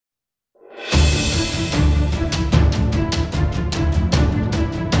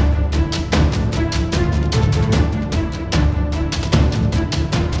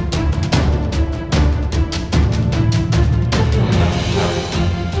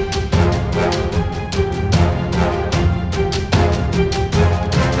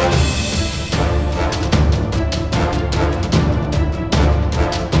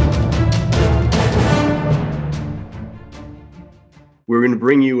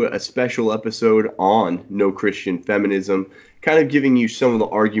bring you a special episode on No Christian Feminism, kind of giving you some of the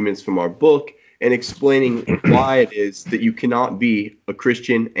arguments from our book and explaining why it is that you cannot be a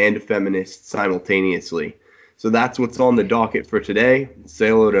Christian and a feminist simultaneously. So that's what's on the docket for today. Say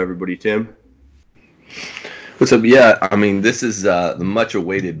hello to everybody, Tim. What's up? Yeah, I mean, this is the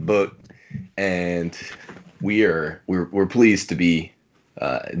much-awaited book, and we're pleased to be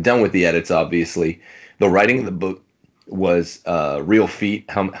done with the edits. Obviously, the writing of the book was a real feat.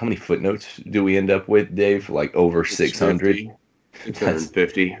 How many footnotes do we end up with, Dave? Like over 600.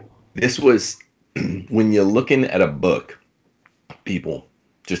 650. This was when you're looking at a book, people.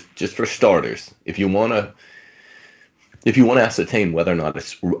 Just for starters, if you want to ascertain whether or not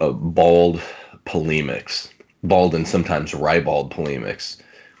it's a bald and sometimes ribald polemics,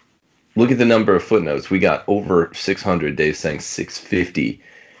 look at the number of footnotes. We got over 600. Dave saying 650.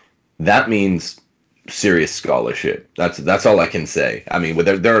 That means serious scholarship. That's all I can say. I mean,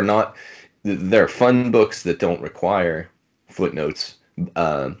 there are fun books that don't require footnotes.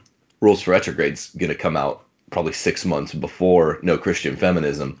 Rules for Retrograde's going to come out probably 6 months before No Christian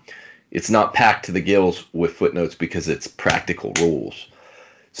Feminism. It's not packed to the gills with footnotes because it's practical rules.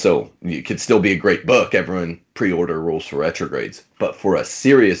 So it could still be a great book. Everyone pre-order Rules for Retrogrades. But for a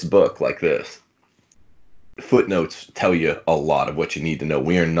serious book like this, footnotes tell you a lot of what you need to know.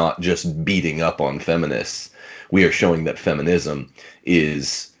 We are not just beating up on feminists. We are showing that feminism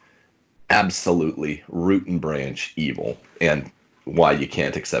is absolutely root and branch evil and why you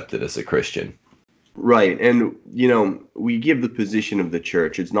can't accept it as a Christian. Right. And, we give the position of the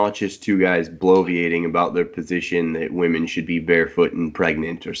church. It's not just two guys bloviating about their position that women should be barefoot and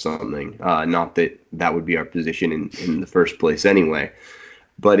pregnant or something. Not that would be our position in the first place anyway.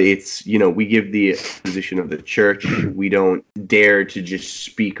 But it's, we give the position of the church. We don't dare to just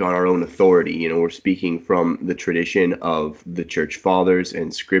speak on our own authority. We're speaking from the tradition of the church fathers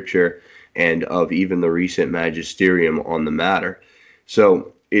and scripture and of even the recent magisterium on the matter.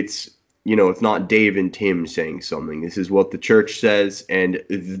 So it's not Dave and Tim saying something. This is what the church says, and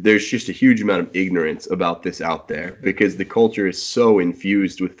there's just a huge amount of ignorance about this out there because the culture is so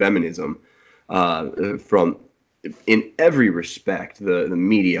infused with feminism from in every respect, the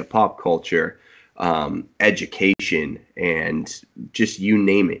media, pop culture, education, and just you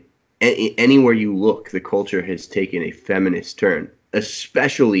name it. Anywhere you look, the culture has taken a feminist turn,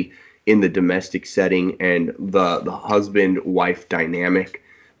 especially in the domestic setting and the husband-wife dynamic,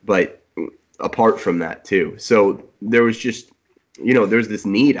 but apart from that too. So there was just, there's this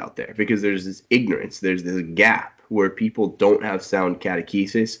need out there because there's this ignorance, there's this gap where people don't have sound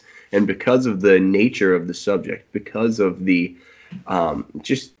catechesis, and because of the nature of the subject, because of the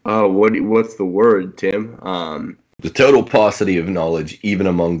what's the word, Tim? The total paucity of knowledge, even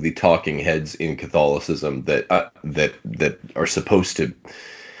among the talking heads in Catholicism that are supposed to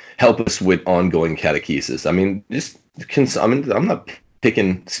help us with ongoing catechesis. I mean, I'm not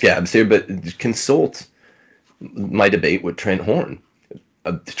picking scabs here, but consult my debate with Trent Horn.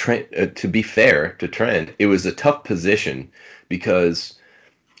 To be fair to Trent, it was a tough position because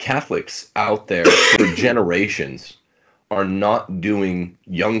Catholics out there for generations are not doing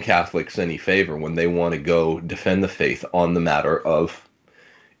young Catholics any favor when they want to go defend the faith on the matter of,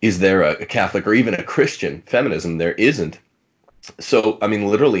 is there a Catholic or even a Christian feminism? There isn't. So, I mean,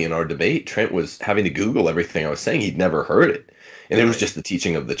 literally in our debate, Trent was having to Google everything I was saying. He'd never heard it. And it was just the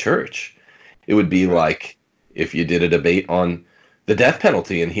teaching of the church. It would be like if you did a debate on the death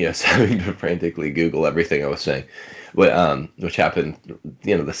penalty and he was having to frantically Google everything I was saying, which happened,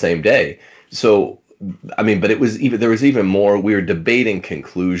 the same day. So, I mean, but there was even more. We were debating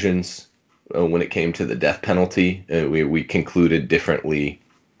conclusions when it came to the death penalty. We concluded differently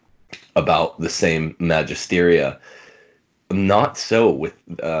about the same magisteria. Not so with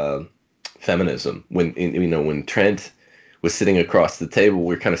feminism. When Trent was sitting across the table,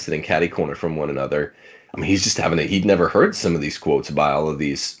 we were kind of sitting catty corner from one another. I mean, he'd never heard some of these quotes by all of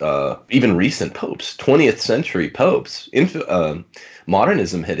these, even recent popes, 20th century popes.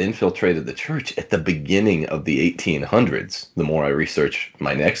 Modernism had infiltrated the church at the beginning of the 1800s. The more I research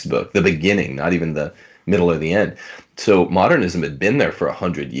my next book, the beginning, not even the middle or the end. So modernism had been there for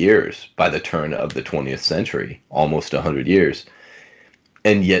 100 years by the turn of the 20th century, almost 100 years.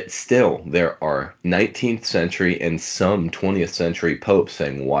 And yet still there are 19th century and some 20th century popes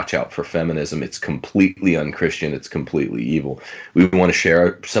saying, watch out for feminism. It's completely unchristian. It's completely evil. We want to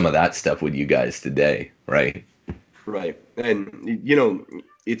share some of that stuff with you guys today, right? Right. And,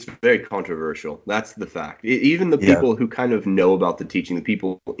 it's very controversial. That's the fact. Even the people who kind of know about the teaching, the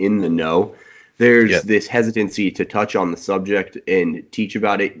people in the know, there's this hesitancy to touch on the subject and teach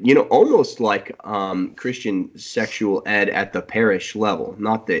about it, you know, almost like Christian sexual ed at the parish level.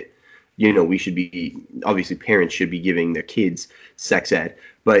 Not that, you know, we should be, obviously parents should be giving their kids sex ed,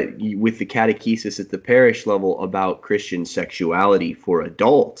 but with the catechesis at the parish level about Christian sexuality for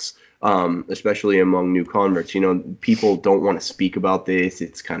adults, especially among new converts, you know, people don't want to speak about this.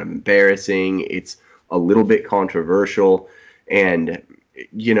 It's kind of embarrassing. It's a little bit controversial, and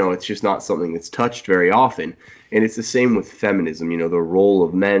you know, it's just not something that's touched very often. And it's the same with feminism, you know, the role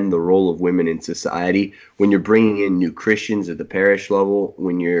of men, the role of women in society. When you're bringing in new Christians at the parish level,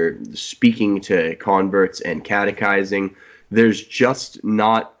 when you're speaking to converts and catechizing, there's just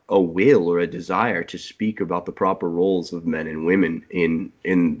not a will or a desire to speak about the proper roles of men and women in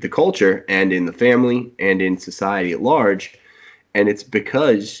the culture and in the family and in society at large. And it's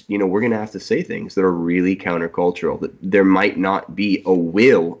because, you know, we're going to have to say things that are really countercultural, that there might not be a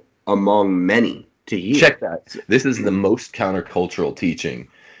will among many to hear. Check that. This is the most countercultural teaching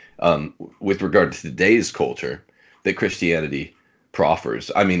with regard to today's culture that Christianity proffers.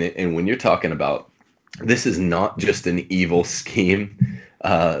 I mean, and when you're talking about, this is not just an evil scheme,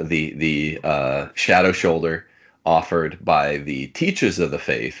 the shadow shoulder offered by the teachers of the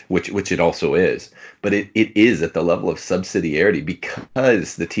faith, which it also is, but it is at the level of subsidiarity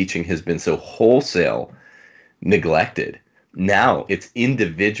because the teaching has been so wholesale neglected. Now it's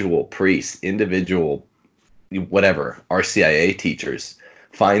individual priests, individual whatever RCIA teachers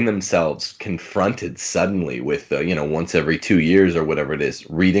find themselves confronted suddenly with you know, once every 2 years or whatever it is,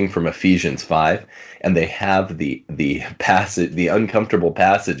 reading from Ephesians 5, and they have the passage, the uncomfortable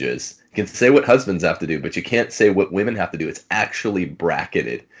passages. You can say what husbands have to do, but you can't say what women have to do. It's actually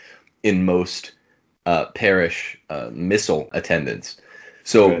bracketed in most parish missal attendance.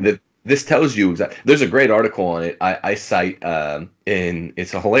 So this tells you that there's a great article on it. I cite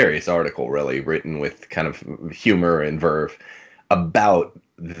it's a hilarious article, really, written with kind of humor and verve about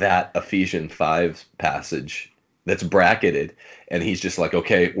that Ephesians 5 passage that's bracketed. And he's just like,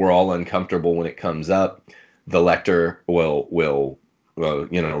 okay, we're all uncomfortable when it comes up. The lector will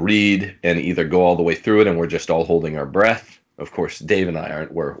you know, read and either go all the way through it, and we're just all holding our breath. Of course, Dave and I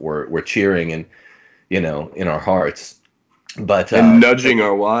aren't. We're cheering and, you know, in our hearts, but and nudging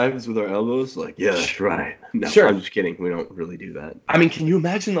our wives with our elbows, like, yeah, that's right. No, sure. I'm just kidding. We don't really do that. I mean, can you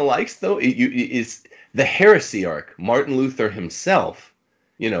imagine the likes though? Is the heresiarch Martin Luther himself,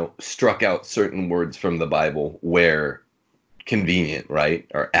 you know, struck out certain words from the Bible where convenient, right,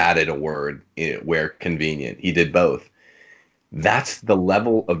 or added a word where convenient. He did both. That's the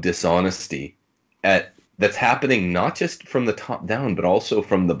level of dishonesty that's happening not just from the top down, but also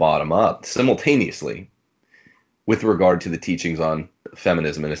from the bottom up simultaneously with regard to the teachings on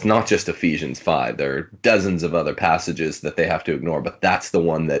feminism. And it's not just Ephesians 5. There are dozens of other passages that they have to ignore, but that's the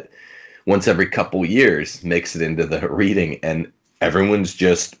one that once every couple years makes it into the reading, and everyone's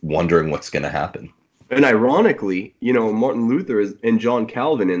just wondering what's going to happen. And ironically, you know, Martin Luther and John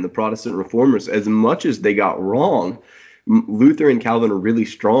Calvin and the Protestant reformers, as much as they got wrong, Luther and Calvin are really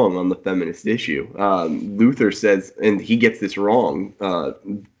strong on the feminist issue. Luther says, and he gets this wrong,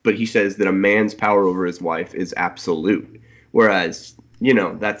 but he says that a man's power over his wife is absolute. Whereas, you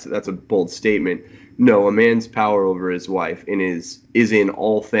know, that's a bold statement. No, a man's power over his wife is in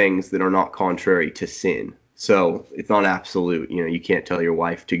all things that are not contrary to sin. So it's not absolute. You know, you can't tell your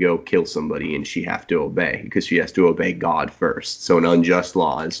wife to go kill somebody and she have to obey, because she has to obey God first. So an unjust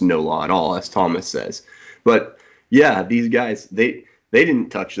law is no law at all, as Thomas says. But yeah, these guys, they didn't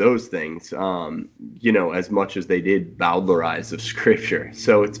touch those things, you know, as much as they did bowdlerize of Scripture.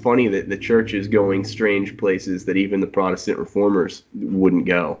 So it's funny that the church is going strange places that even the Protestant reformers wouldn't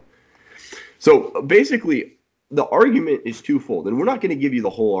go. So basically, the argument is twofold, and we're not going to give you the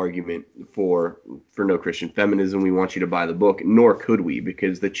whole argument for No Christian Feminism. We want you to buy the book, nor could we,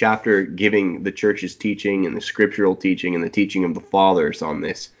 because the chapter giving the church's teaching and the scriptural teaching and the teaching of the fathers on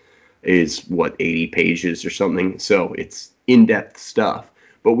this is, 80 pages or something. So it's in-depth stuff.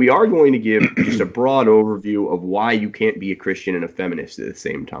 But we are going to give just a broad overview of why you can't be a Christian and a feminist at the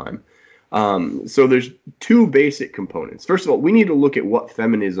same time. So there's two basic components. First of all, we need to look at what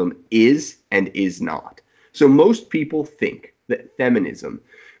feminism is and is not. So most people think that feminism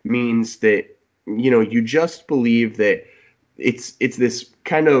means that, you know, you just believe that it's this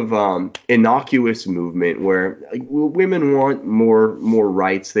kind of innocuous movement where, like, women want more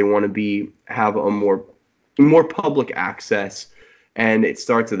rights. They want to have a more public access, and it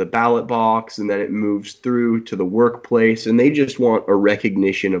starts at the ballot box and then it moves through to the workplace, and they just want a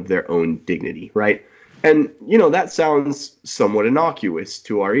recognition of their own dignity, right? And, you know, that sounds somewhat innocuous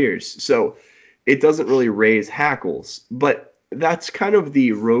to our ears. So it doesn't really raise hackles, but that's kind of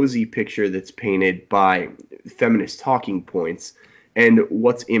the rosy picture that's painted by feminist talking points. And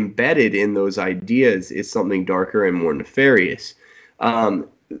what's embedded in those ideas is something darker and more nefarious. Um,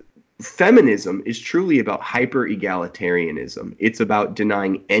 Feminism is truly about hyper egalitarianism. It's about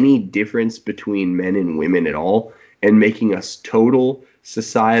denying any difference between men and women at all and making us total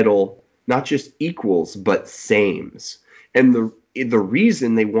societal, not just equals, but sames. And the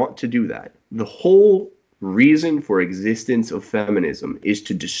reason they want to do that, the whole reason for existence of feminism is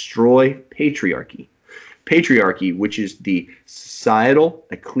to destroy patriarchy. Patriarchy, which is the societal,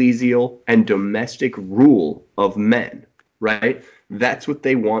 ecclesial, and domestic rule of men, right? That's what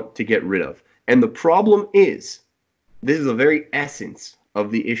they want to get rid of. And the problem is, this is the very essence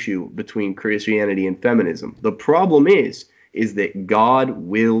of the issue between Christianity and feminism. The problem is that God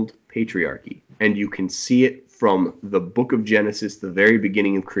willed patriarchy. And you can see it from the book of Genesis, the very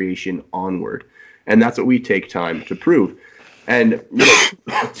beginning of creation onward. And that's what we take time to prove. And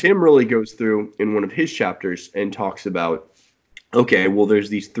Tim really goes through in one of his chapters and talks about, okay, well, there's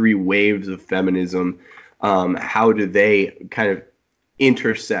these three waves of feminism. How do they kind of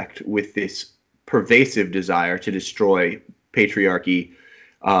intersect with this pervasive desire to destroy patriarchy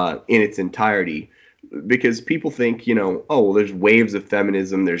in its entirety? Because people think, oh, well, there's waves of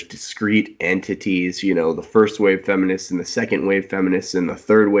feminism, there's discrete entities, the first wave feminists and the second wave feminists and the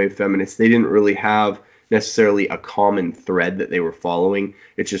third wave feminists. They didn't really have necessarily a common thread that they were following.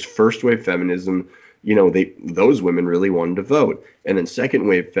 It's just first wave feminism, those women really wanted to vote. And then second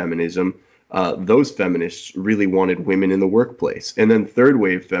wave feminism, those feminists really wanted women in the workplace. And then third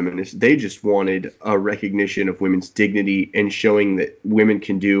wave feminists, they just wanted a recognition of women's dignity and showing that women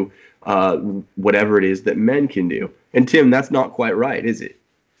can do whatever it is that men can do. And Tim, that's not quite right, is it?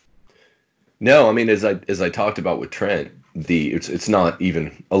 No, I mean, as I talked about with Trent, it's not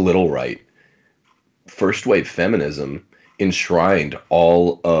even a little right. First wave feminism enshrined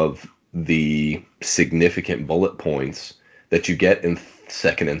all of the significant bullet points that you get in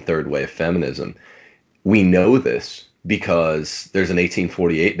second and third wave feminism. We know this because there's an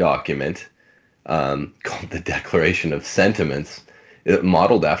 1848 document called the Declaration of Sentiments,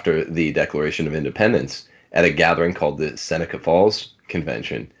 modeled after the Declaration of Independence, at a gathering called the Seneca Falls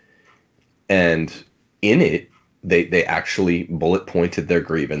Convention. And in it, they actually bullet pointed their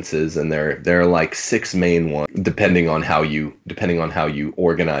grievances, and there are like six main ones, depending on how you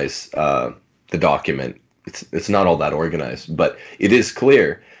organize the document. It's not all that organized, but it is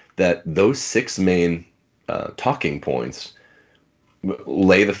clear that those six main talking points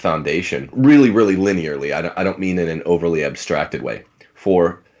lay the foundation, really, really linearly. I don't mean in an overly abstracted way,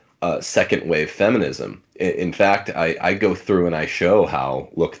 for second wave feminism. In fact, I go through and I show how,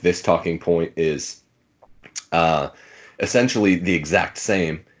 look, this talking point is essentially the exact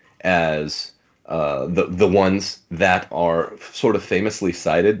same as the ones that are sort of famously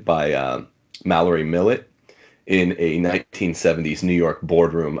cited by Mallory Millett in a 1970s New York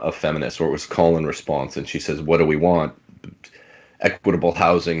boardroom of feminists, where it was call and response, and she says, "What do we want? Equitable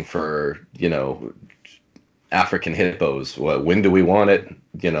housing for, African hippos. Well, when do we want it?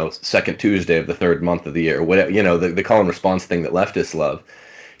 Second Tuesday of the third month of the year." Whatever, the call and response thing that leftists love.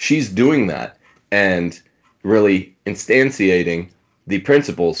 She's doing that and really instantiating the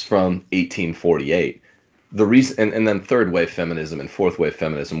principles from 1848. The reason, and then third wave feminism and fourth wave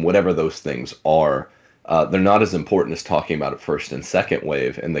feminism, whatever those things are, they're not as important as talking about it first and second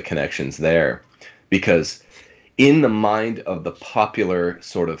wave and the connections there, because in the mind of the popular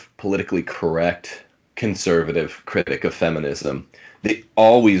sort of politically correct conservative critic of feminism, they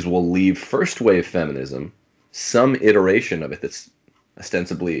always will leave first wave feminism, some iteration of it that's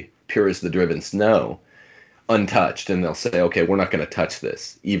ostensibly pure as the driven snow, untouched, and they'll say, okay, we're not going to touch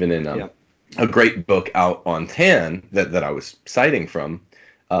this. Even in a great book out on TAN that I was citing from,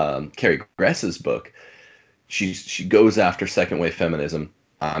 Carrie Gress's book, she goes after second wave feminism.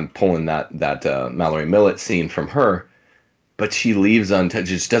 I'm pulling that Mallory Millett scene from her, but she leaves untouched.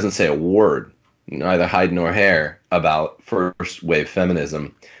 She just doesn't say a word, neither hide nor hair, about first wave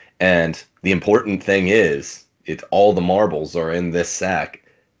feminism. And the important thing is, all the marbles are in this sack.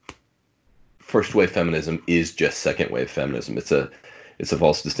 First wave feminism is just second wave feminism. It's a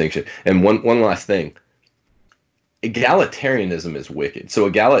false distinction. And one last thing, egalitarianism is wicked. So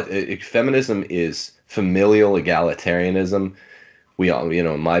feminism is familial egalitarianism. We all,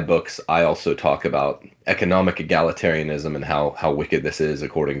 in my books, I also talk about economic egalitarianism and how wicked this is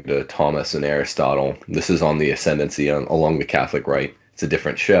according to Thomas and Aristotle. This is on the ascendancy along the Catholic right. It's a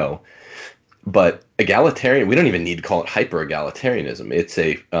different show. But egalitarian, we don't even need to call it hyper-egalitarianism.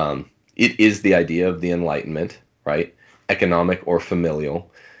 It is the idea of the Enlightenment, right? Economic or familial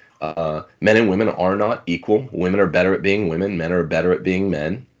Men and women are not equal. Women are better at being women. Men are better at being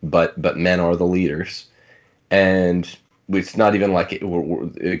men. But men are the leaders, and it's not even like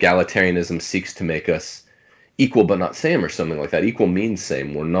egalitarianism seeks to make us equal but not same or something like that. Equal means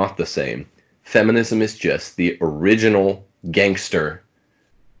same. We're not the same. Feminism is just the original gangster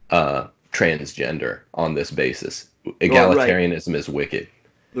transgender on this basis. Well, right. Egalitarianism is wicked.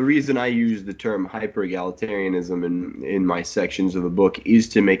 The reason I use the term hyper-egalitarianism in my sections of the book is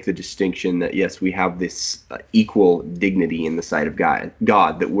to make the distinction that, yes, we have this equal dignity in the sight of God,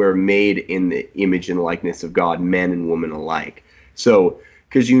 that we're made in the image and likeness of God, men and women alike. So,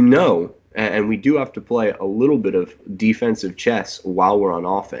 because and we do have to play a little bit of defensive chess while we're on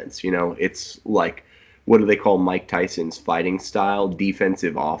offense. It's like, what do they call Mike Tyson's fighting style?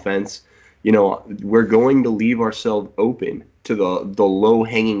 Defensive offense. We're going to leave ourselves open to the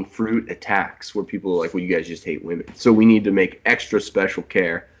low-hanging fruit attacks where people are like, well, you guys just hate women. So we need to make extra special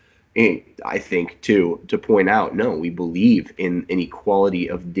care, I think, to point out, no, we believe in an equality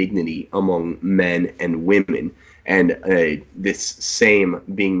of dignity among men and women, and this same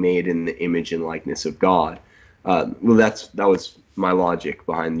being made in the image and likeness of God. Well, that was my logic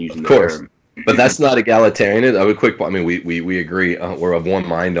behind using the term. But that's not egalitarian. I mean, we agree. We're of one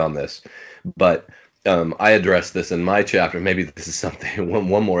mind on this. But I address this in my chapter. Maybe this is something,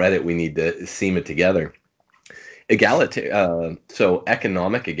 one more edit, we need to seam it together. So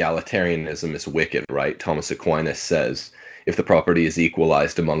economic egalitarianism is wicked, right? Thomas Aquinas says, if the property is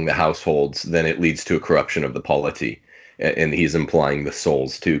equalized among the households, then it leads to a corruption of the polity. And he's implying the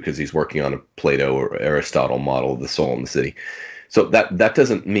souls too, because he's working on a Plato or Aristotle model of the soul in the city. So that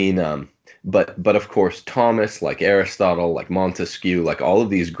doesn't mean... But of course, Thomas, like Aristotle, like Montesquieu, like all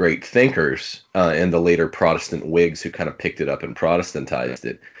of these great thinkers and the later Protestant Whigs who kind of picked it up and Protestantized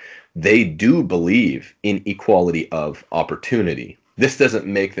it, they do believe in equality of opportunity. This doesn't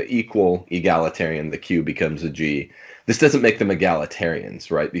make the equal egalitarian, the Q becomes a G. This doesn't make them egalitarians,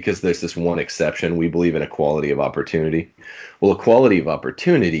 right? Because there's this one exception. We believe in equality of opportunity. Well, equality of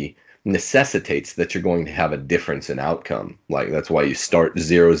opportunity necessitates that you're going to have a difference in outcome. Like, that's why you start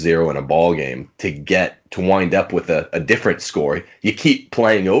 0-0 in a ball game to wind up with a different score. You keep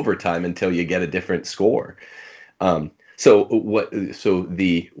playing overtime until you get a different score. So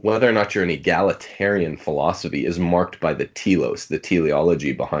whether or not you're an egalitarian philosophy is marked by the telos, the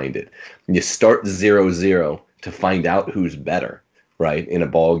teleology behind it. You start 0-0 to find out who's better, right, in a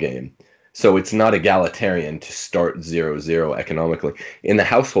ball game. So it's not egalitarian to start 0-0 economically. In the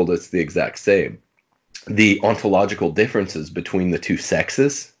household, it's the exact same. The ontological differences between the two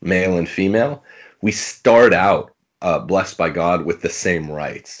sexes, male and female, we start out blessed by God with the same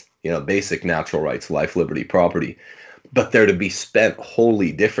rights, basic natural rights, life, liberty, property, but they're to be spent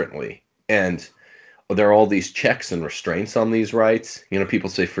wholly differently. And there are all these checks and restraints on these rights. People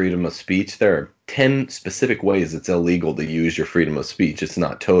say freedom of speech. There are 10 specific ways it's illegal to use your freedom of speech. It's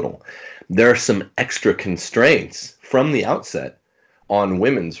not total. There are some extra constraints from the outset on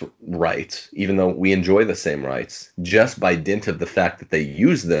women's rights, even though we enjoy the same rights, just by dint of the fact that they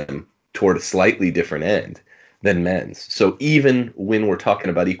use them toward a slightly different end than men's. So even when we're talking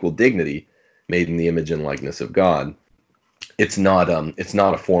about equal dignity, made in the image and likeness of God, it's not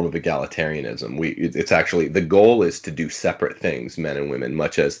a form of egalitarianism. It's actually, the goal is to do separate things, men and women,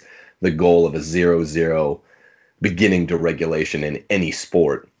 much as the goal of a 0-0 beginning to regulation in any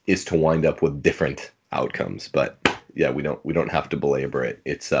sport is to wind up with different outcomes. But yeah, we don't have to belabor it.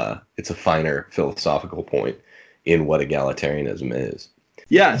 It's a finer philosophical point in what egalitarianism is.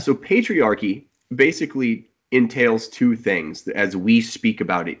 Yeah, so patriarchy basically entails two things as we speak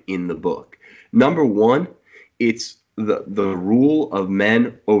about it in the book. Number one, it's the rule of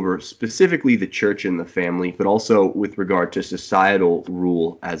men over specifically the church and the family, but also with regard to societal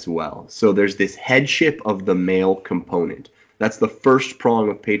rule as well. So there's this headship of the male component. That's the first prong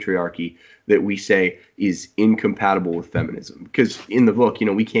of patriarchy that we say is incompatible with feminism. Because in the book,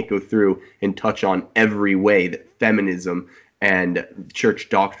 we can't go through and touch on every way that feminism and church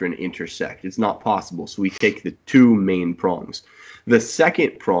doctrine intersect. It's not possible. So we take the two main prongs. The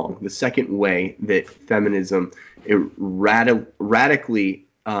second prong, the second way that feminism radically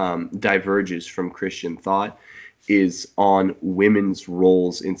diverges from Christian thought is on women's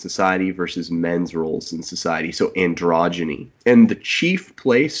roles in society versus men's roles in society, so androgyny. And the chief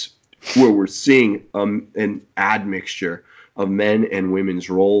place where we're seeing an admixture of men and women's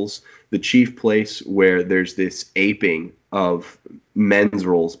roles, the chief place where there's this aping of men's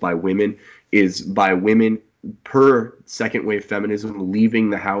roles by women is by women per second wave feminism leaving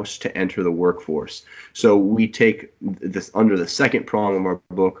the house to enter the workforce. So we take this under the second prong of our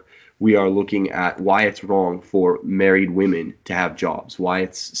book, we are looking at why it's wrong for married women to have jobs, why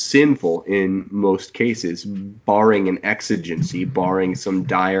it's sinful in most cases, barring an exigency, barring some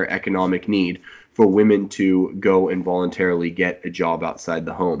dire economic need, for women to go and voluntarily get a job outside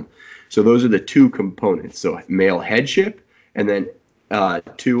the home. So those are the two components. So male headship, and then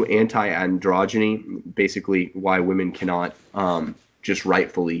two, anti-androgyny, basically why women cannot just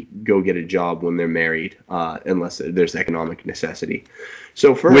rightfully go get a job when they're married unless there's economic necessity.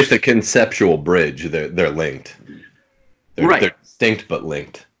 So first, with the conceptual bridge, they're linked. They're distinct but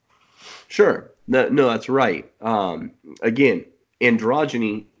linked. Sure. No, that's right. Again,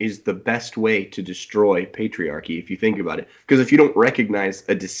 androgyny is the best way to destroy patriarchy, if you think about it. Because if you don't recognize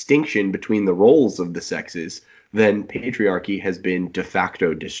a distinction between the roles of the sexes, then patriarchy has been de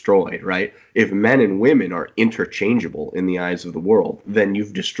facto destroyed, right? If men and women are interchangeable in the eyes of the world, then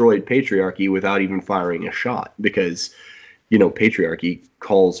you've destroyed patriarchy without even firing a shot, because, you know, patriarchy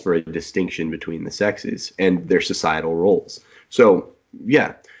calls for a distinction between the sexes and their societal roles. So,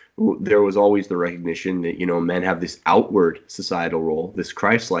 yeah, there was always the recognition that, you know, men have this outward societal role, this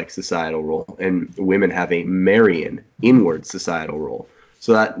Christ-like societal role, and women have a Marian inward societal role.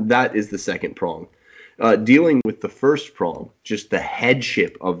 So that is the second prong. Dealing with the first prong, just the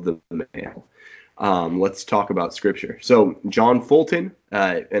headship of the male, let's talk about scripture. So John Fulton,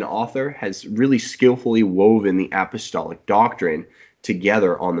 an author, has really skillfully woven the apostolic doctrine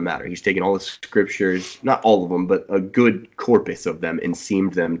together on the matter. He's taken all the scriptures, not all of them, but a good corpus of them, and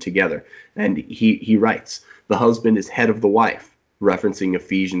seamed them together. And he writes, the husband is head of the wife, referencing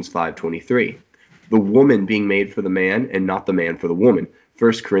Ephesians 5:23. The woman being made for the man and not the man for the woman,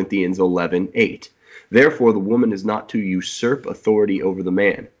 1 Corinthians 11:8. Therefore, the woman is not to usurp authority over the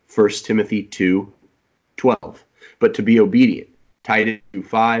man, 1 Timothy 2:12, but to be obedient, Titus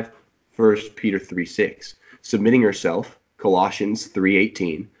 2:5, 1 Peter 3:6, submitting herself, Colossians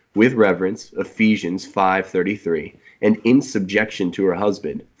 3:18, with reverence, Ephesians 5:33, and in subjection to her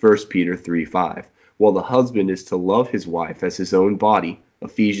husband, 1 Peter 3:5, while the husband is to love his wife as his own body,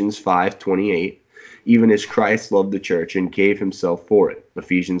 Ephesians 5:28, even as Christ loved the church and gave himself for it,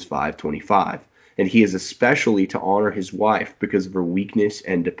 Ephesians 5:25. And he is especially to honor his wife because of her weakness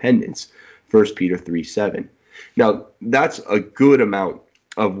and dependence, 1 Peter 3:7. Now, that's a good amount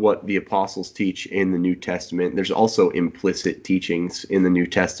of what the apostles teach in the New Testament. There's also implicit teachings in the New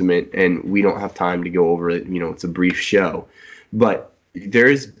Testament, and we don't have time to go over it. You know, it's a brief show. But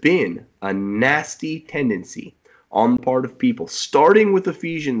there's been a nasty tendency on the part of people, starting with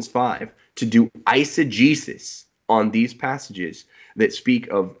Ephesians 5, to do eisegesis on these passages that speak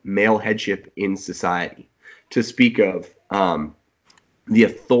of male headship in society, to speak of the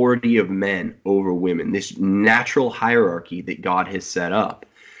authority of men over women, this natural hierarchy that God has set up.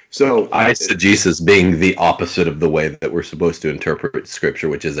 So eisegesis being the opposite of the way that we're supposed to interpret scripture,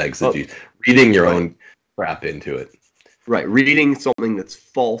 which is exegesis, reading your own crap into it. Right, reading something that's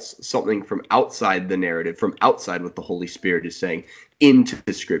false, something from outside the narrative, from outside what the Holy Spirit is saying, into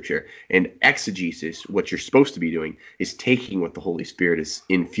the scripture. And exegesis, what you're supposed to be doing, is taking what the Holy Spirit is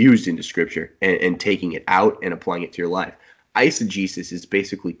infused into scripture and taking it out and applying it to your life. Eisegesis is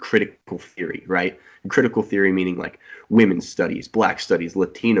basically critical theory, right? And critical theory meaning like women's studies, black studies,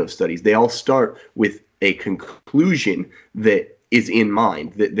 Latino studies. They all start with a conclusion that is in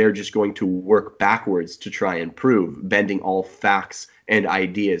mind, that they're just going to work backwards to try and prove, bending all facts and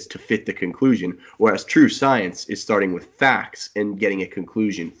ideas to fit the conclusion, whereas true science is starting with facts and getting a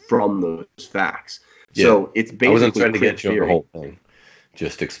conclusion from those facts. Yeah. So it's basically, I wasn't trying to get you on the whole thing,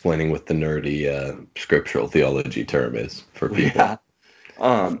 just explaining what the nerdy scriptural theology term is for people.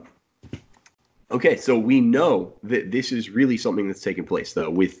 Yeah. Okay, so we know that this is really something that's taking place, though,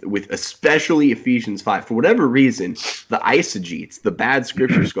 with especially Ephesians 5. For whatever reason, the eisegetes, the bad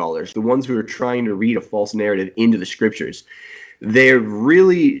scripture scholars, the ones who are trying to read a false narrative into the scriptures, they're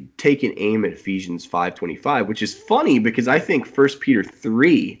really taking aim at Ephesians 5:25, which is funny because I think 1 Peter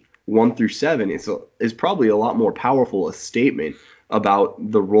 3:1-7 is probably a lot more powerful a statement about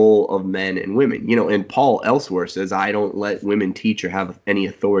the role of men and women. You know, and Paul elsewhere says, I don't let women teach or have any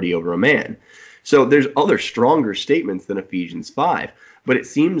authority over a man. So there's other stronger statements than Ephesians 5, but it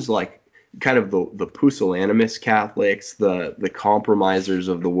seems like kind of the pusillanimous Catholics, the compromisers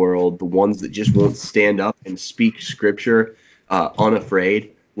of the world, the ones that just won't stand up and speak scripture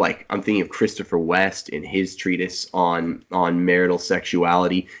unafraid. Like I'm thinking of Christopher West in his treatise on marital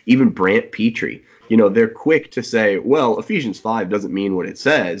sexuality, even Brant Petrie. You know, they're quick to say, well, Ephesians 5 doesn't mean what it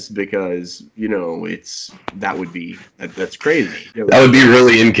says because, you know, that's crazy. That would be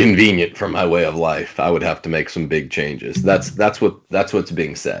really inconvenient for my way of life. I would have to make some big changes. That's what's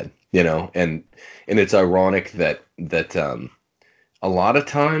being said, you know, and it's ironic that a lot of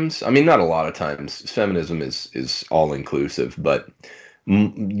times, I mean, not a lot of times, feminism is all inclusive, but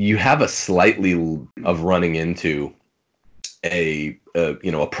you have a slightly of running into a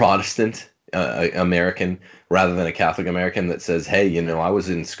Protestant American rather than a Catholic American that says, hey, I was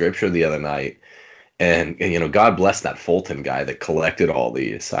in scripture the other night, and God bless that Fulton guy that collected all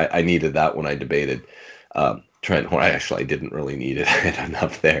these. I needed that when I debated Trent Horn. I didn't really need it. I had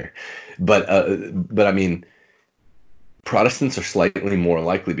enough there, but I mean, Protestants are slightly more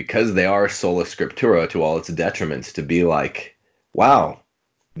likely, because they are sola scriptura to all its detriments, to be like, wow,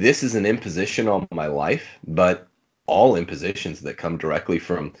 this is an imposition on my life, but all impositions that come directly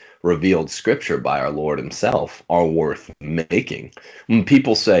from revealed scripture by our Lord himself are worth making. When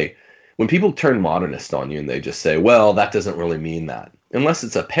people turn modernist on you and they just say, well, that doesn't really mean that, unless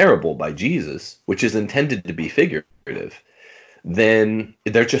it's a parable by Jesus, which is intended to be figurative, then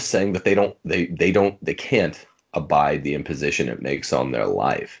they're just saying that they can't abide the imposition it makes on their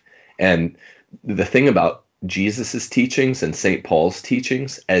life. And the thing about Jesus's teachings and St. Paul's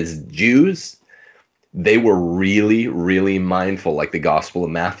teachings, as Jews, they were really, really mindful, like the Gospel of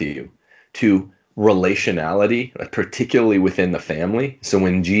Matthew, to relationality, particularly within the family. So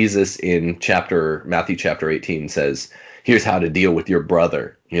when Jesus in Matthew chapter 18 says, here's how to deal with your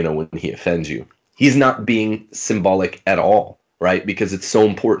brother, when he offends you, he's not being symbolic at all, right? Because it's so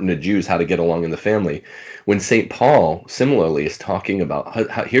important to Jews how to get along in the family. When St. Paul similarly is talking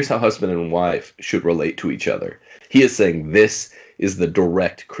about here's how husband and wife should relate to each other, he is saying this is the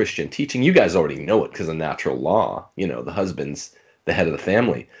direct Christian teaching. You guys already know it because of natural law. The husband's the head of the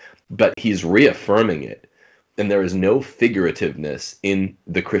family. But he's reaffirming it. And there is no figurativeness in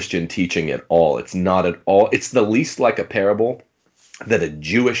the Christian teaching at all. It's not at all. It's the least like a parable that a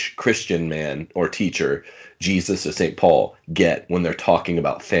Jewish Christian man or teacher, Jesus or St. Paul, get when they're talking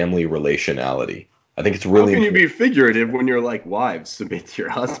about family relationality. I think it's really... How can you be figurative when you're like, wives, submit to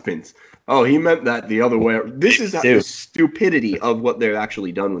your husbands? Oh, he meant that the other way. This is the stupidity of what they've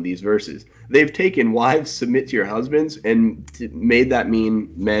actually done with these verses. They've taken wives, submit to your husbands, and made that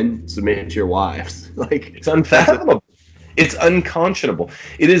mean men, submit to your wives. Like, it's unfathomable. It's unconscionable.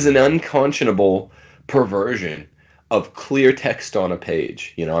 It is an unconscionable perversion of clear text on a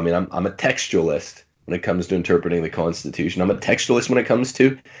page. I'm a textualist when it comes to interpreting the Constitution. I'm a textualist when it comes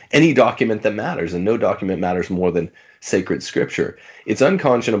to any document that matters, and no document matters more than sacred scripture. It's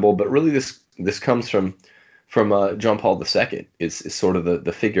unconscionable, but really this comes from John Paul II. It's sort of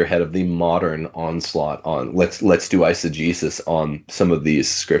the figurehead of the modern onslaught on let's do eisegesis on some of these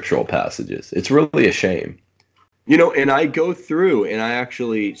scriptural passages. It's really a shame. And I go through and I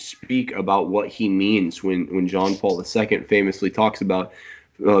actually speak about what he means when John Paul II famously talks about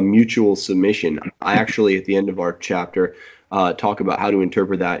mutual submission. I actually, at the end of our chapter, talk about how to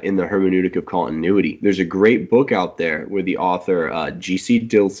interpret that in the hermeneutic of continuity. There's a great book out there with the author G.C.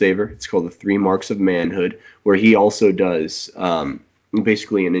 Dilsaver. It's called The Three Marks of Manhood, where he also does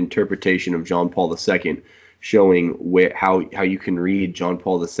basically an interpretation of John Paul II, showing how you can read John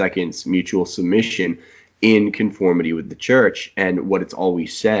Paul II's mutual submission in conformity with the church and what it's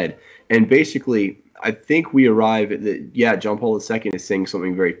always said. And basically, I think we arrive at that, John Paul II is saying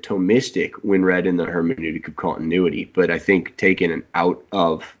something very Thomistic when read in the hermeneutic of continuity, but I think taken in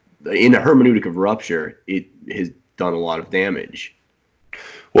a hermeneutic of rupture, it has done a lot of damage.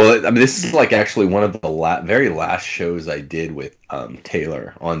 Well, this is like actually one of the very last shows I did with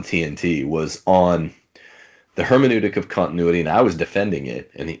Taylor on TNT was on the hermeneutic of continuity, and I was defending it,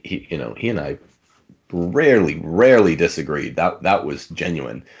 and he and I rarely disagreed. That was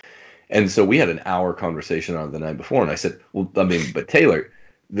genuine. And so we had an hour conversation on it the night before, and I said, but Taylor,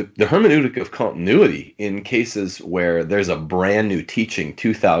 the hermeneutic of continuity in cases where there's a brand new teaching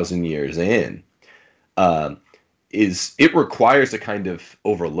 2,000 years in, it requires a kind of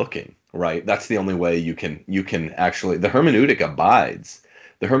overlooking, right? That's the only way you can actually, the hermeneutic abides.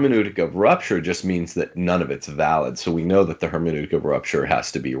 The hermeneutic of rupture just means that none of it's valid. So we know that the hermeneutic of rupture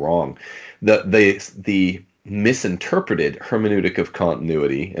has to be wrong. The misinterpreted hermeneutic of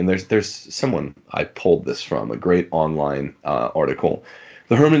continuity, and there's someone I pulled this from, a great online article.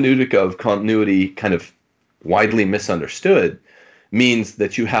 The hermeneutic of continuity, kind of widely misunderstood, means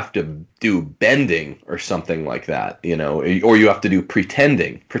that you have to do bending or something like that, or you have to do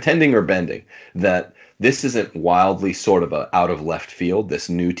pretending or bending, that this isn't wildly sort of out of left field, this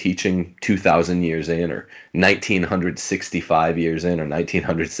new teaching 2,000 years in, or 1,965 years in, or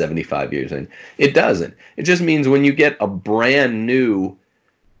 1,975 years in. It doesn't. It just means when you get a brand new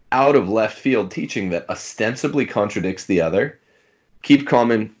out of left field teaching that ostensibly contradicts the other, keep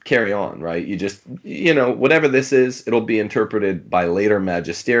calm and carry on, right? You just, whatever this is, it'll be interpreted by later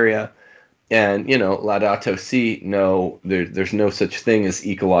magisteria, And, Laudato Si, no, there's no such thing as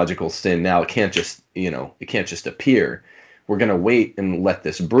ecological sin. Now it can't just, it can't just appear. We're going to wait and let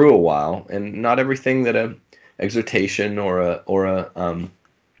this brew a while. And not everything that a exhortation or a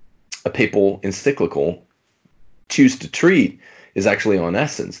papal encyclical choose to treat is actually on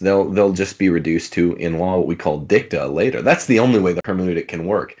essence. They'll just be reduced to, in law, what we call dicta later. That's the only way the hermeneutic can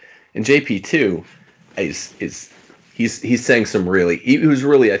work. And JP2 he's saying some really, he was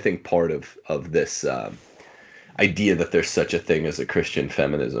really, I think, part of this idea that there's such a thing as a Christian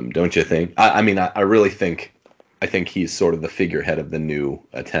feminism, don't you think? I really think, he's sort of the figurehead of the new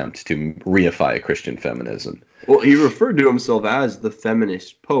attempt to reify Christian feminism. Well, he referred to himself as the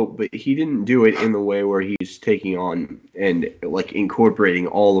feminist pope, but he didn't do it in the way where he's taking on and like incorporating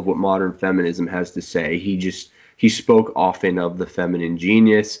all of what modern feminism has to say. He spoke often of the feminine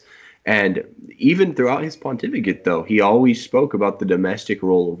genius. And even throughout his pontificate, though, he always spoke about the domestic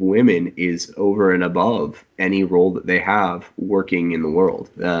role of women is over and above any role that they have working in the world.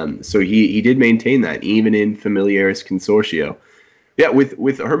 So he did maintain that, even in Familiaris Consortio. Yeah, with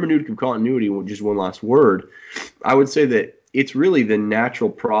hermeneutic of continuity, just one last word, I would say that it's really the natural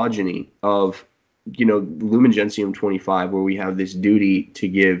progeny of, Lumen Gentium 25, where we have this duty to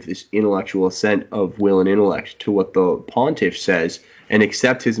give this intellectual assent of will and intellect to what the pontiff says and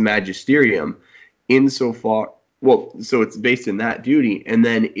accept his magisterium insofar, so it's based in that duty, and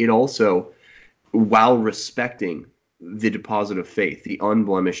then it also, while respecting the deposit of faith, the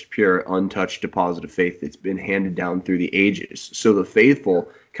unblemished, pure, untouched deposit of faith that's been handed down through the ages. So the faithful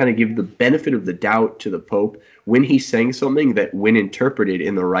kind of give the benefit of the doubt to the Pope when he's saying something that, when interpreted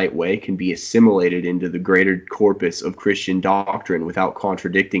in the right way, can be assimilated into the greater corpus of Christian doctrine without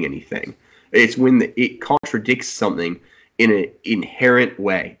contradicting anything. It's when it contradicts something in an inherent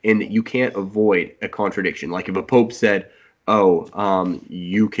way, and you can't avoid a contradiction. Like if a Pope said,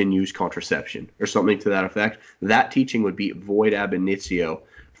 you can use contraception or something to that effect, that teaching would be void ab initio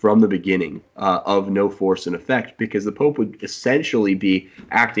from the beginning, of no force and effect, because the Pope would essentially be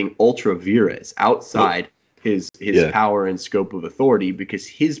acting ultra vires outside his power and scope of authority, because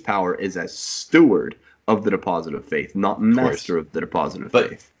his power is as steward of the deposit of faith, not master of the deposit of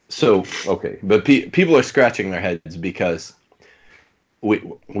faith. So, okay, but people are scratching their heads because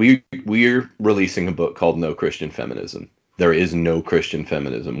we're releasing a book called No Christian Feminism. There is no Christian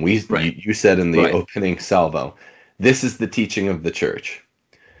feminism. You said in the opening salvo, this is the teaching of the church.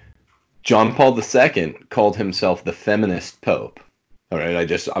 John Paul II called himself the feminist pope. All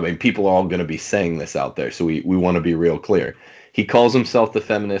right, people are all going to be saying this out there, so we want to be real clear. He calls himself the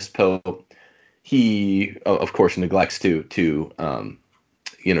feminist pope. He, of course, neglects to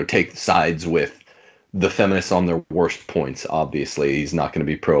take sides with the feminists on their worst points. Obviously, he's not going to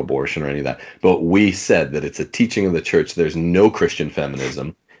be pro-abortion or any of that. But we said that it's a teaching of the church. There's no Christian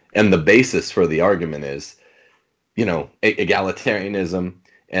feminism. And the basis for the argument is, egalitarianism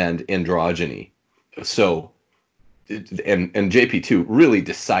and androgyny. So, and JP2 really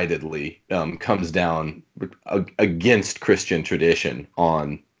decidedly comes down against Christian tradition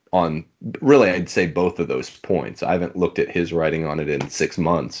on really, I'd say, both of those points. I haven't looked at his writing on it in 6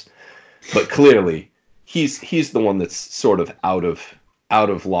 months, but clearly he's the one that's sort of out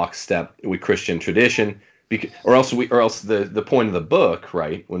of lockstep with Christian tradition, or else the point of the book,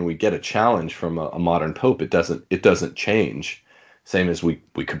 right? When we get a challenge from a modern pope, it doesn't change. Same as we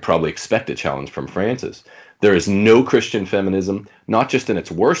could probably expect a challenge from Francis. There is no Christian feminism, not just in its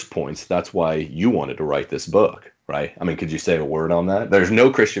worst points. That's why you wanted to write this book, right? I mean, could you say a word on that? There's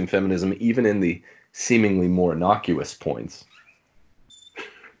no Christian feminism, even in the seemingly more innocuous points.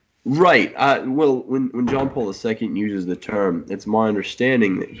 Right. Well, when John Paul II uses the term, it's my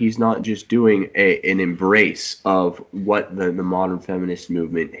understanding that he's not just doing an embrace of what the modern feminist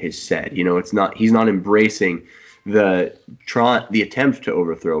movement has said. He's not embracing the attempt to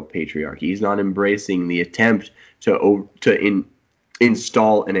overthrow patriarchy. He's not embracing the attempt to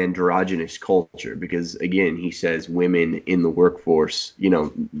install an androgynous culture, because again, he says women in the workforce,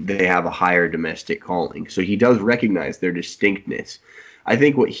 they have a higher domestic calling. So he does recognize their distinctness. I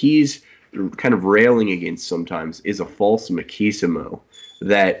think what he's kind of railing against sometimes is a false machismo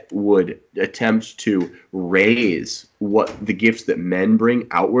that would attempt to raise what the gifts that men bring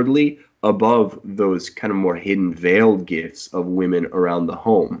outwardly above those kind of more hidden, veiled gifts of women around the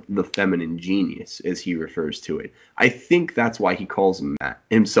home, the feminine genius, as he refers to it. I think that's why he calls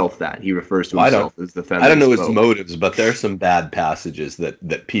himself that. He refers to himself as the feminist. I don't know his motives, but there's some bad passages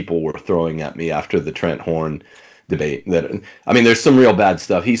that people were throwing at me after the Trent Horn debate. There's some real bad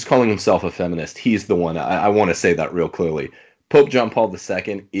stuff. He's calling himself a feminist. He's the one. I want to say that real clearly. Pope John Paul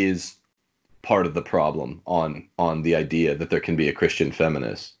II is part of the problem on the idea that there can be a Christian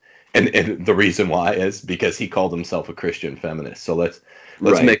feminist. And the reason why is because he called himself a Christian feminist. So let's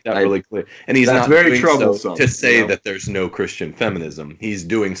Right. make that really clear. And he's That's not very doing so troublesome, to say that there's no Christian feminism. He's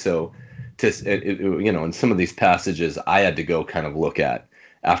doing so to, in some of these passages I had to go kind of look at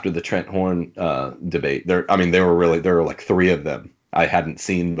after the Trent Horn debate. There were like three of them I hadn't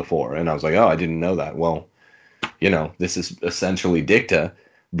seen before, and I was like, oh, I didn't know that. Well, this is essentially dicta,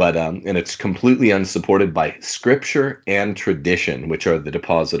 but and it's completely unsupported by scripture and tradition, which are the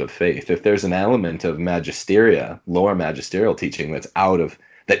deposit of faith. If there's an element of magisteria, lower magisterial teaching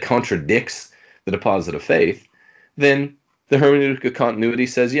that contradicts the deposit of faith, then the hermeneutic of continuity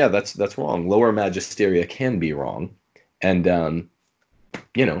says, yeah, that's wrong. Lower magisteria can be wrong, and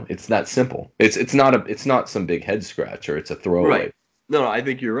it's that simple. It's not some big head scratcher. It's a throwaway. right. No, I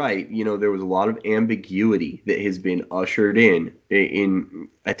think you're right. There was a lot of ambiguity that has been ushered in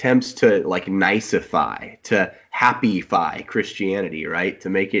attempts to like nicify, to happyfy Christianity, right? To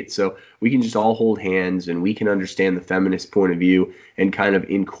make it so we can just all hold hands and we can understand the feminist point of view and kind of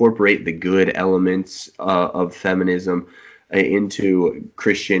incorporate the good elements of feminism into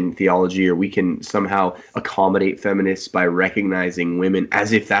Christian theology, or we can somehow accommodate feminists by recognizing women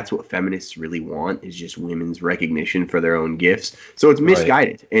as if that's what feminists really want, is just women's recognition for their own gifts. So it's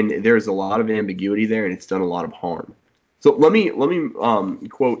misguided, right. And there's a lot of ambiguity there, and it's done a lot of harm. So let me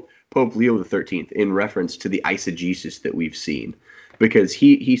quote Pope Leo the 13th in reference to the eisegesis that we've seen, because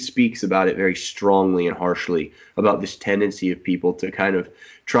he speaks about it very strongly and harshly, about this tendency of people to kind of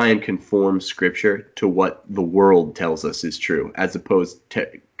try and conform scripture to what the world tells us is true, as opposed to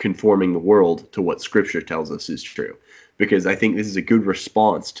conforming the world to what scripture tells us is true. Because I think this is a good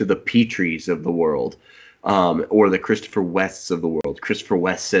response to the Petries of the world, or the Christopher Wests of the world. Christopher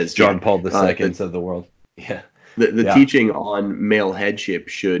West says John Paul II of the world. Yeah. The teaching on male headship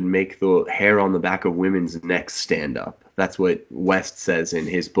should make the hair on the back of women's necks stand up. That's what West says in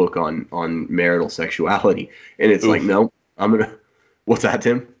his book on marital sexuality. And it's like, no, what's that,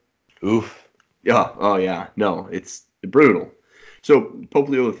 Tim? Oof. Yeah. Oh, yeah. No, it's brutal. So Pope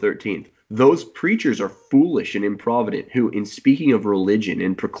Leo the 13th, those preachers are foolish and improvident who, in speaking of religion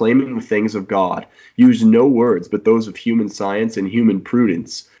and proclaiming the things of God, use no words but those of human science and human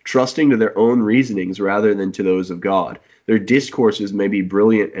prudence, trusting to their own reasonings rather than to those of God. Their discourses may be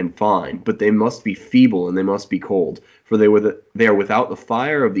brilliant and fine, but they must be feeble and they must be cold, for they are without the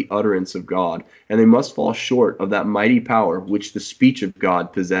fire of the utterance of God, and they must fall short of that mighty power which the speech of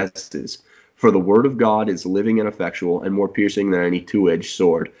God possesses. For the word of God is living and effectual, and more piercing than any two-edged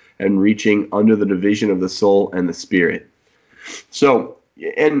sword, and reaching under the division of the soul and the spirit. So,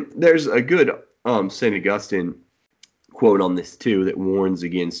 and there's a good St. Augustine quote on this too that warns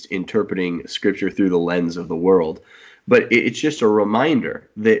against interpreting scripture through the lens of the world. But it's just a reminder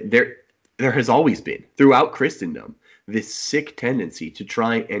that there has always been, throughout Christendom, this sick tendency to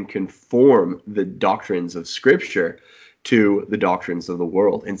try and conform the doctrines of Scripture to the doctrines of the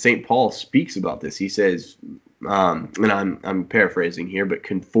world. And St. Paul speaks about this. He says, and I'm paraphrasing here, but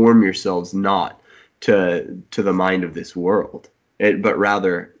conform yourselves not to the mind of this world, but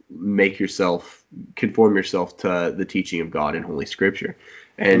rather conform yourself to the teaching of God in Holy Scripture.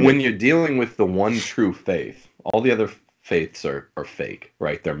 And when you're dealing with the one true faith, all the other faiths are fake,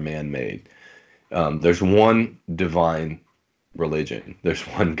 right? They're man-made. There's one divine religion. There's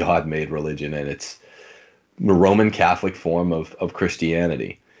one God-made religion, and it's the Roman Catholic form of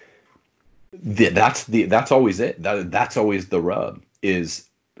Christianity. That's always it. That's always the rub, is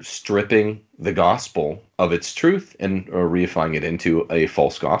stripping the gospel of its truth and reifying it into a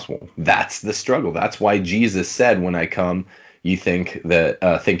false gospel. That's the struggle. That's why Jesus said, when I come, you think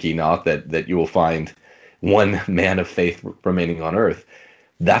ye not that you will find one man of faith remaining on earth.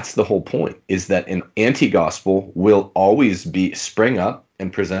 That's the whole point, is that an anti-gospel will always spring up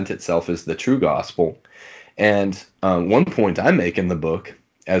and present itself as the true gospel. And one point I make in the book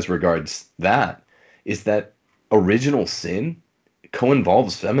as regards that is that original sin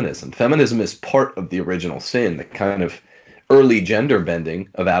co-involves feminism. Feminism is part of the original sin, the kind of early gender bending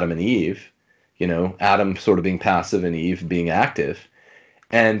of Adam and Eve, Adam sort of being passive and Eve being active.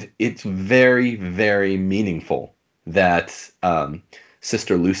 And it's very, very meaningful that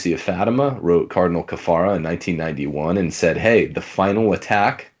Sister Lucy of Fatima wrote Cardinal Caffarra in 1991 and said, hey, the final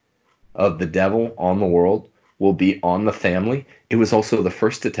attack of the devil on the world will be on the family. It was also the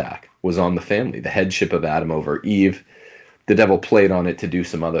first attack was on the family, the headship of Adam over Eve. The devil played on it to do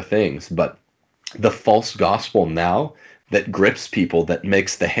some other things, but the false gospel now that grips people, that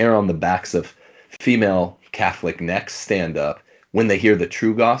makes the hair on the backs of female Catholic necks stand up when they hear the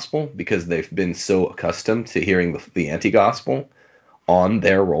true gospel, because they've been so accustomed to hearing the anti-gospel on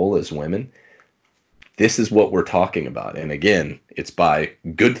their role as women. this is what we're talking about. And again, it's by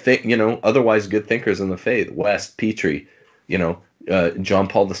otherwise good thinkers in the faith, West, Petrie, John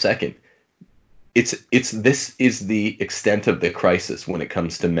Paul II. This is the extent of the crisis when it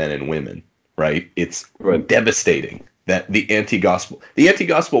comes to men and women, right? It's Right. devastating that the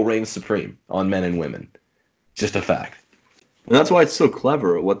anti-gospel reigns supreme on men and women. Just a fact. And that's why it's so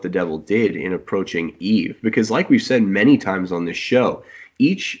clever what the devil did in approaching Eve. Because like we've said many times on this show,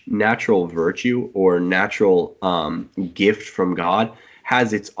 each natural virtue or natural gift from God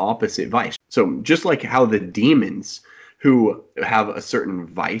has its opposite vice. So just like how the demons who have a certain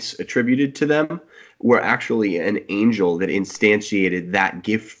vice attributed to them were actually an angel that instantiated that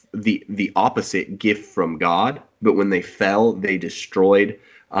gift, the opposite gift from God. But when they fell, they destroyed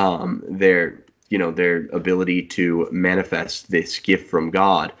their ability to manifest this gift from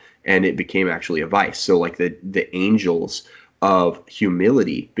God, and it became actually a vice. So like the angels of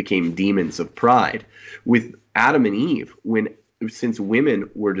humility became demons of pride. With Adam and Eve, since women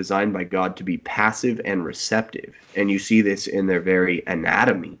were designed by God to be passive and receptive, and you see this in their very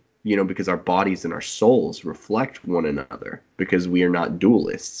anatomy, because our bodies and our souls reflect one another, because we are not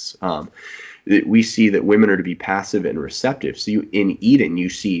dualists. We see that women are to be passive and receptive. So in Eden, you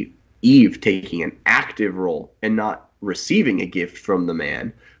see Eve taking an active role and not receiving a gift from the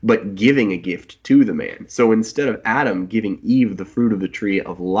man, but giving a gift to the man. So instead of Adam giving Eve the fruit of the tree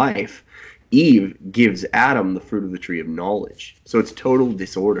of life, Eve gives Adam the fruit of the tree of knowledge. So it's total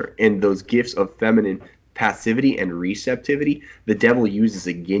disorder. And those gifts of feminine passivity and receptivity, the devil uses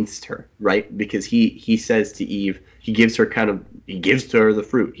against her, right? Because he says to Eve, he gives to her the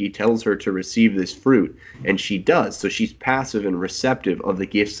fruit. He tells her to receive this fruit, and she does. So she's passive and receptive of the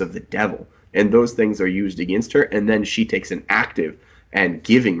gifts of the devil. And those things are used against her, and then she takes an active and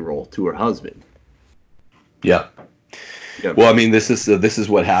giving role to her husband. Yeah. Yeah. Well, I mean, this is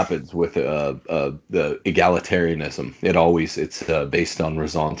what happens with the egalitarianism. It's based on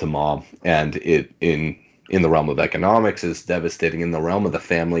ressentiment, and it in the realm of economics is devastating. In the realm of the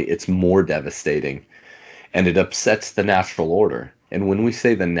family, it's more devastating, and it upsets the natural order. And when we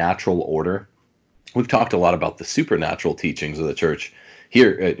say the natural order, we've talked a lot about the supernatural teachings of the church.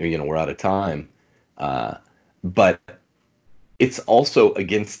 Here, we're out of time, but it's also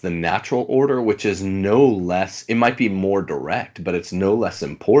against the natural order, which is no less, it might be more direct, but it's no less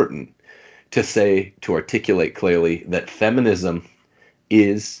important to articulate clearly that feminism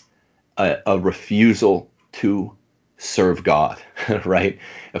is a refusal to serve God, right?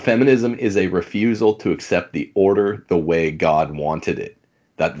 Feminism is a refusal to accept the order the way God wanted it.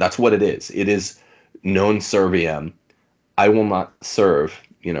 That's what it is. It is non serviam. I will not serve,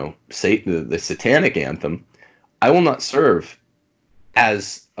 Satan, the satanic anthem. I will not serve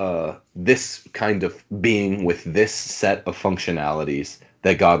as this kind of being with this set of functionalities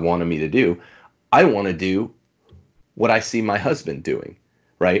that God wanted me to do. I want to do what I see my husband doing,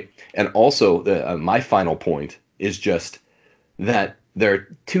 right? And also, my final point is just that there are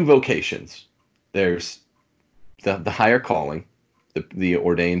two vocations. There's the higher calling, the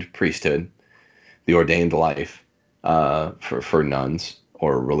ordained priesthood, the ordained life for nuns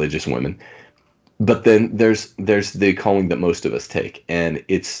or religious women. But then there's the calling that most of us take, and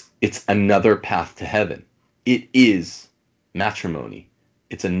it's another path to heaven. It is matrimony.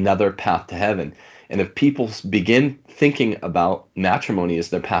 It's another path to heaven. And if people begin thinking about matrimony as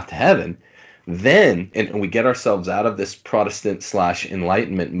their path to heaven, then, and we get ourselves out of this Protestant /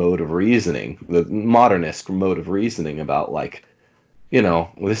 Enlightenment mode of reasoning, the modernist mode of reasoning about well,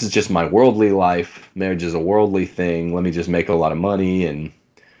 this is just my worldly life. Marriage is a worldly thing. Let me just make a lot of money, and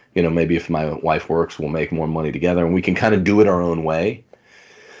maybe if my wife works, we'll make more money together, and we can kind of do it our own way.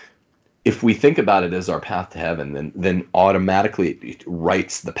 If we think about it as our path to heaven, then automatically it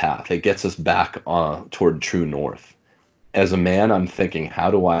writes the path. It gets us back toward true north. As a man, I'm thinking,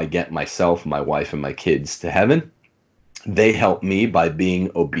 how do I get myself, my wife, and my kids to heaven? They help me by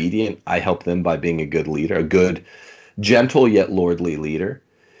being obedient. I help them by being a good leader, a good, gentle yet lordly leader.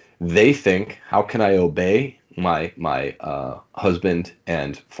 They think, how can I obey my husband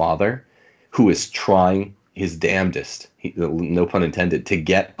and father, who is trying his damnedest, no pun intended, to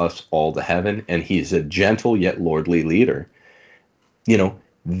get us all to heaven, and he's a gentle yet lordly leader.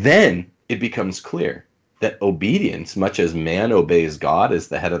 Then it becomes clear that obedience, much as man obeys God as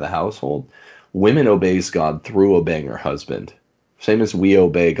the head of the household, women obeys God through obeying her husband. Same as we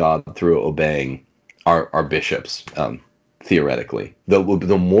obey God through obeying our bishops, theoretically.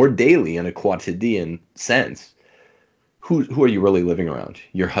 The more daily in a quotidian sense, who are you really living around?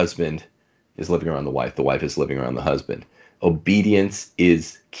 Your husband is living around the wife is living around the husband. Obedience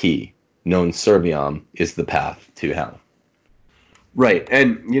is key. Non serviam is the path to hell. Right.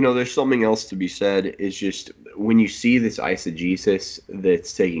 And, there's something else to be said is just when you see this eisegesis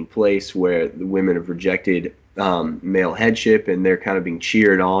that's taking place where the women have rejected male headship and they're kind of being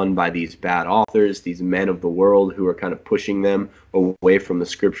cheered on by these bad authors, these men of the world who are kind of pushing them away from the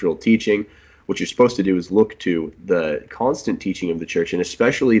scriptural teaching. What you're supposed to do is look to the constant teaching of the church, and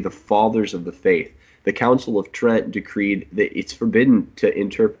especially the fathers of the faith. The Council of Trent decreed that it's forbidden to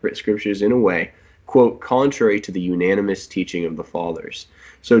interpret scriptures in a way, quote, contrary to the unanimous teaching of the fathers.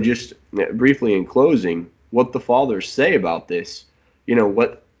 So just briefly in closing, what the fathers say about this,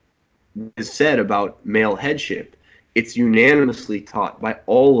 what is said about male headship, it's unanimously taught by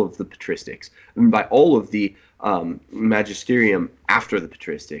all of the patristics, and by all of the magisterium after the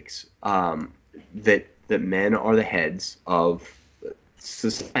patristics, that men are the heads of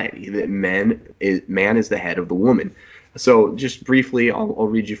society, that man is the head of the woman. So just briefly, I'll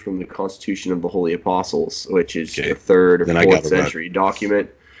read you from the Constitution of the Holy Apostles, which is the 3rd or 4th century document.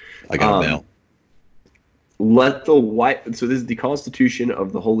 I got a mail. Let the wife. So this is the Constitution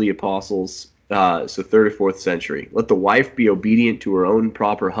of the Holy Apostles. So 3rd or 4th century. Let the wife be obedient to her own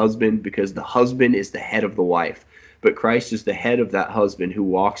proper husband, because the husband is the head of the wife. But Christ is the head of that husband who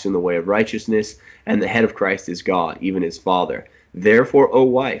walks in the way of righteousness, and the head of Christ is God, even his Father. Therefore, O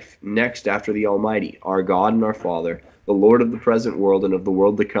wife, next after the Almighty, our God and our Father, the Lord of the present world and of the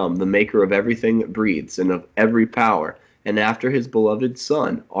world to come, the maker of everything that breathes and of every power, and after his beloved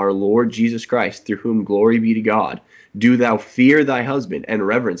Son, our Lord Jesus Christ, through whom glory be to God, do thou fear thy husband and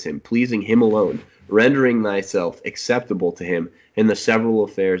reverence him, pleasing him alone, rendering thyself acceptable to him in the several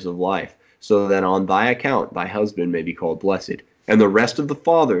affairs of life, so that on thy account thy husband may be called blessed. And the rest of the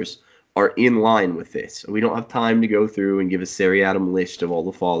fathers are in line with this. We don't have time to go through and give a seriatim list of all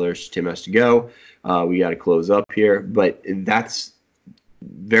the fathers. Tim has to go. We got to close up here. But that's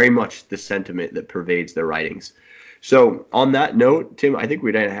very much the sentiment that pervades their writings. So on that note, Tim, I think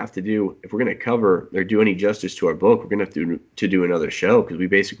we're going to have to do, if we're going to cover or do any justice to our book, we're going to have to do another show, because we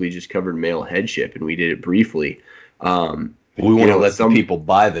basically just covered male headship and we did it briefly. We want to let some people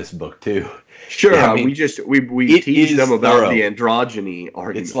buy this book too. Sure, yeah, I mean, we teach them about the androgyny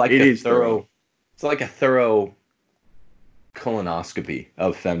argument. It's like a thorough. It's like a thorough colonoscopy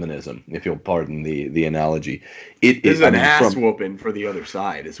of feminism, if you'll pardon the analogy. It is an ass whooping for the other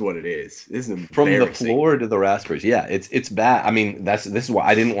side, is what it is. This is from the floor to the raspberries. Yeah, it's bad. I mean, this is why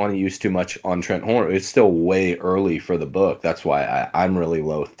I didn't want to use too much on Trent Horner. It's still way early for the book. That's why I'm really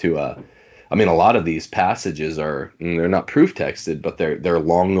loath to. I mean, a lot of these passages they're not proof texted, but they're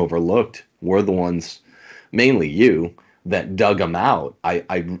long overlooked. We're the ones, mainly you, that dug them out. I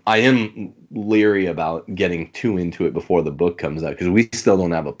am leery about getting too into it before the book comes out, because we still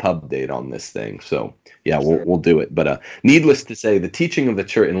don't have a pub date on this thing. So yeah, we'll do it. But needless to say, the teaching of the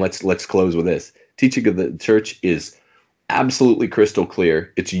church, and let's close with this. Teaching of the church is absolutely crystal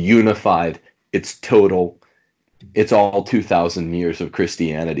clear. It's unified. It's total. It's all 2,000 years of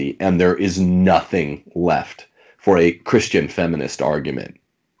Christianity, and there is nothing left for a Christian feminist argument.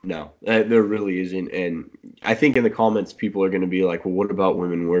 No, there really isn't. And I think in the comments, people are going to be like, well, what about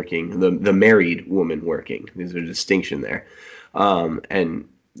women working? The married woman working. There's a distinction there. And,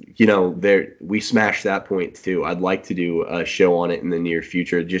 we smashed that point too. I'd like to do a show on it in the near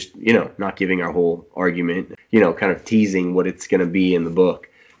future, just, not giving our whole argument, kind of teasing what it's going to be in the book.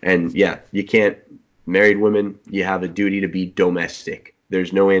 And yeah, you can't, married women, you have a duty to be domestic.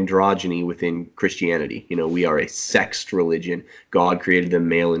 There's no androgyny within Christianity. We are a sexed religion. God created them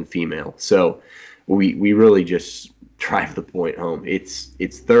male and female. So we really just drive the point home. It's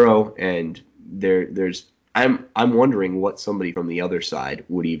thorough, and there's I'm wondering what somebody from the other side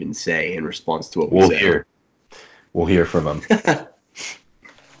would even say in response to what we say. We'll hear from them.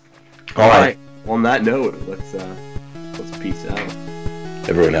 All right. Well, on that note, let's peace out.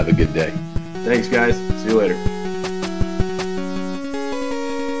 Everyone have a good day. Thanks, guys. See you later.